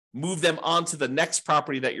 move them onto the next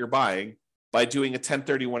property that you're buying by doing a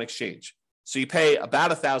 1031 exchange. So you pay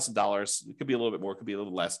about $1,000. It could be a little bit more, it could be a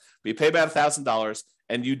little less, but you pay about $1,000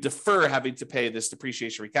 and you defer having to pay this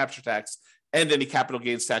depreciation recapture tax and any capital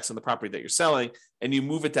gains tax on the property that you're selling, and you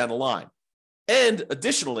move it down the line. And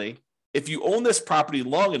additionally, if you own this property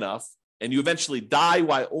long enough and you eventually die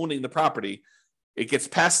while owning the property, it gets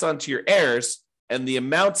passed on to your heirs, and the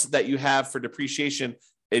amounts that you have for depreciation,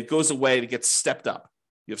 it goes away and it gets stepped up.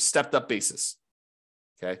 You have stepped up basis.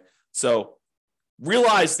 Okay. So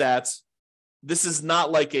realize that this is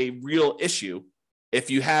not like a real issue. If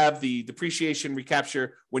you have the depreciation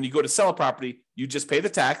recapture, when you go to sell a property, you just pay the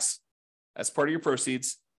tax as part of your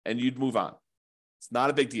proceeds and you'd move on. It's not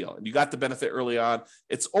a big deal. And you got the benefit early on.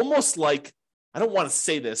 It's almost like, I don't want to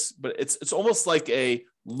say this, but it's almost like a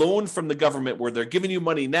loan from the government where they're giving you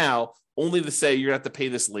money now only to say you're going to have to pay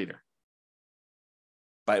this later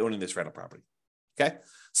by owning this rental property. Okay.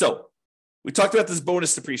 So we talked about this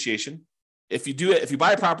bonus depreciation. If you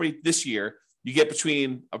buy a property this year, you get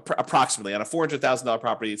between approximately on a $400,000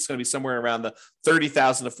 property, it's going to be somewhere around the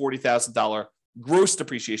 $30,000 to $40,000 gross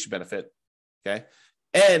depreciation benefit. Okay.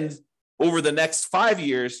 And over the next 5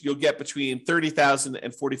 years, you'll get between $30,000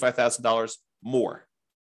 and $45,000 more.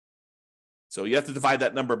 So you have to divide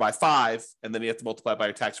that number by 5, and then you have to multiply by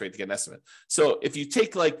your tax rate to get an estimate. So if you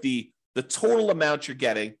take like the total amount you're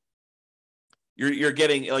getting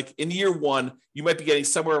like in year one, you might be getting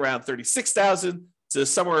somewhere around $36,000 to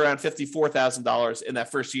somewhere around $54,000 in that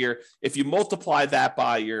first year. If you multiply that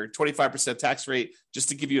by your 25% tax rate, just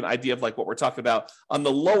to give you an idea of like what we're talking about, on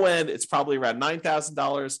the low end, it's probably around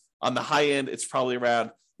 $9,000. On the high end, it's probably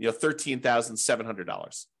around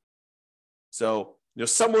 $13,700. So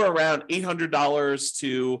somewhere around $800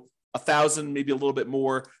 to $1,000, maybe a little bit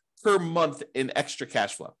more per month in extra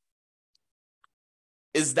cash flow.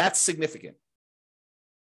 Is that significant?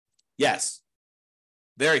 Yes,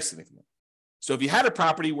 very significant. So if you had a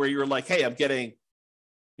property where you're like, hey, I'm getting,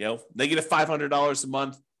 negative $500 a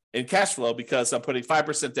month in cash flow because I'm putting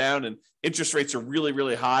 5% down and interest rates are really,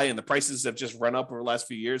 really high and the prices have just run up over the last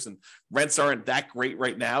few years and rents aren't that great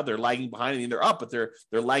right now. They're lagging behind. I mean, they're up, but they're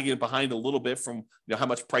lagging behind a little bit from how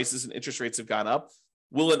much prices and interest rates have gone up.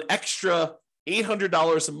 Will an extra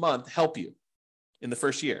 $800 a month help you in the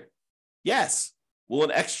first year? Yes. Will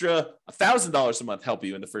an extra $1,000 a month help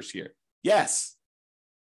you in the first year? Yes.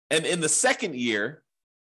 And in the second year,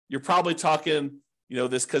 you're probably talking,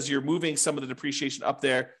 this because you're moving some of the depreciation up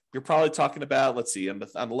there. You're probably talking about, let's see, on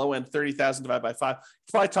the low end, 30,000 divided by 5.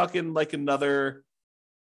 You're probably talking like another,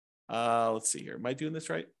 let's see here. Am I doing this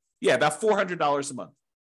right? Yeah, about $400 a month.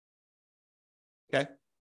 Okay.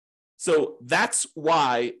 So that's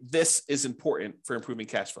why this is important for improving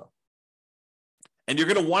cash flow. And you're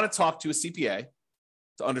going to want to talk to a CPA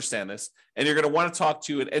to understand this. And you're going to want to talk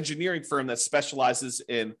to an engineering firm that specializes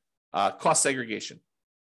in cost segregation.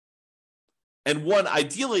 And one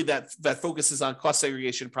ideally that focuses on cost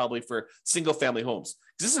segregation probably for single family homes.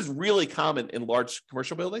 This is really common in large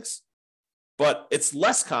commercial buildings, but it's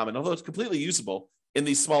less common, although it's completely usable, in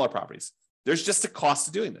these smaller properties. There's just a cost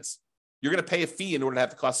to doing this. You're going to pay a fee in order to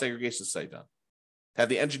have the cost segregation study done. Have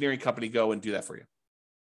the engineering company go and do that for you.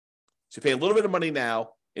 So you pay a little bit of money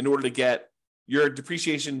now in order to get your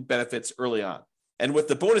depreciation benefits early on. And with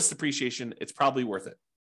the bonus depreciation, it's probably worth it.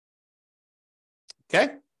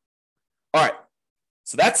 Okay? All right.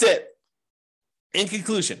 So that's it. In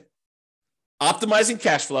conclusion, optimizing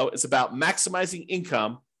cash flow is about maximizing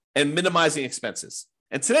income and minimizing expenses.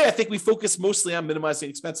 And today, I think we focus mostly on minimizing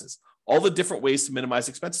expenses, all the different ways to minimize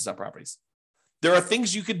expenses on properties. There are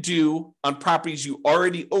things you could do on properties you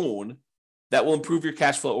already own that will improve your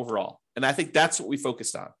cash flow overall. And I think that's what we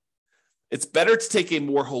focused on. It's better to take a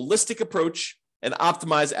more holistic approach and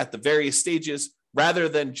optimize at the various stages rather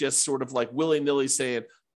than just sort of like willy-nilly saying,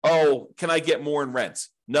 oh, can I get more in rent?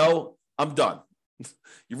 No, I'm done.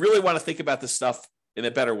 You really want to think about this stuff in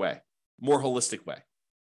a better way, more holistic way.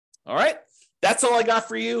 All right. That's all I got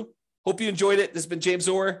for you. Hope you enjoyed it. This has been James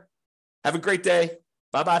Orr. Have a great day.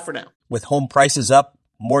 Bye-bye for now. With home prices up,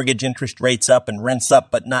 mortgage interest rates up, and rents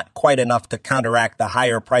up, but not quite enough to counteract the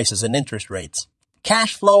higher prices and interest rates,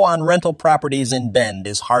 cash flow on rental properties in Bend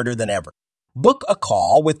is harder than ever. Book a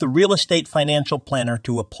call with the Real Estate Financial Planner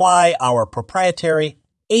to apply our proprietary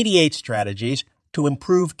 88 strategies to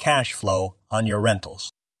improve cash flow on your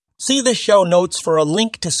rentals. See the show notes for a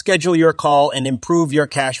link to schedule your call and improve your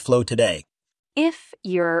cash flow today. If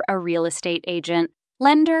you're a real estate agent,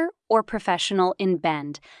 lender, or professional in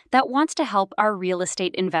Bend that wants to help our real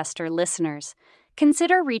estate investor listeners,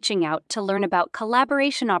 consider reaching out to learn about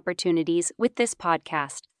collaboration opportunities with this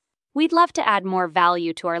podcast. We'd love to add more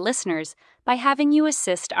value to our listeners by having you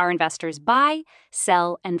assist our investors buy,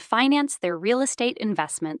 sell, and finance their real estate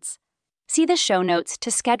investments. See the show notes to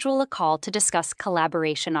schedule a call to discuss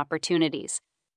collaboration opportunities.